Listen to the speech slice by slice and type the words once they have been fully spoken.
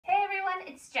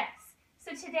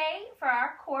So today, for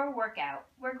our core workout,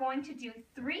 we're going to do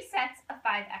 3 sets of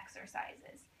 5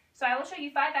 exercises. So I will show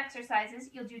you 5 exercises.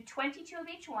 You'll do 22 of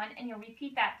each one, and you'll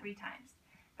repeat that 3 times.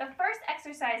 The first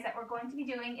exercise that we're going to be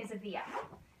doing is a VF.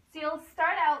 So you'll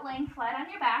start out laying flat on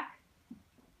your back,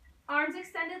 arms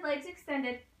extended, legs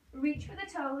extended, reach for the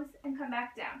toes, and come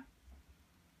back down.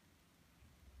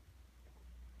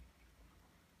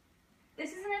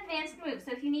 This is an advanced move,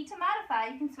 so if you need to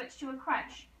modify, you can switch to a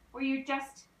crunch, where you're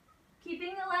just keeping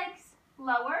the legs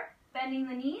lower, bending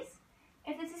the knees.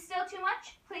 If this is still too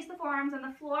much, place the forearms on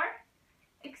the floor,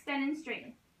 extend and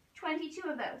straighten. 22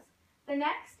 of those. The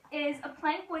next is a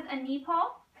plank with a knee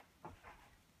pull.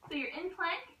 So you're in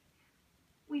plank,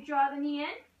 we draw the knee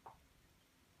in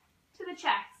to the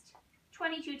chest,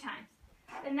 22 times.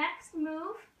 The next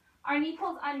move, our knee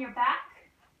pulls on your back,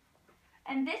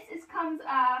 and this comes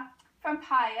from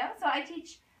PiYo. So I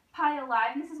teach PiYo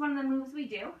live, and this is one of the moves we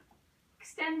do.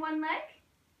 Extend one leg,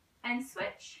 and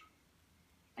switch,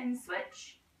 and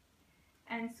switch,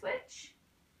 and switch,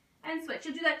 and switch.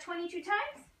 You'll do that 22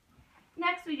 times.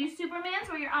 Next, we do Superman's,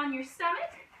 where you're on your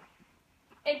stomach.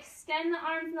 Extend the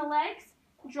arms and the legs,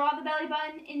 draw the belly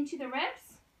button into the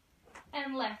ribs,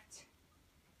 and lift,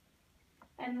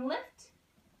 and lift,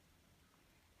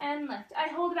 and lift. I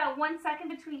hold about 1 second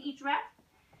between each rep.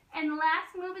 And the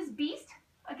last move is Beast,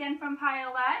 again from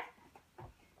PiYo Live.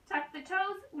 Tuck the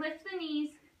toes, lift the knees,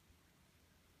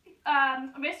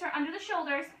 wrists are under the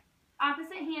shoulders,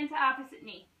 opposite hand to opposite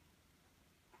knee.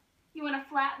 You want a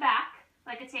flat back,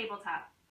 like a tabletop.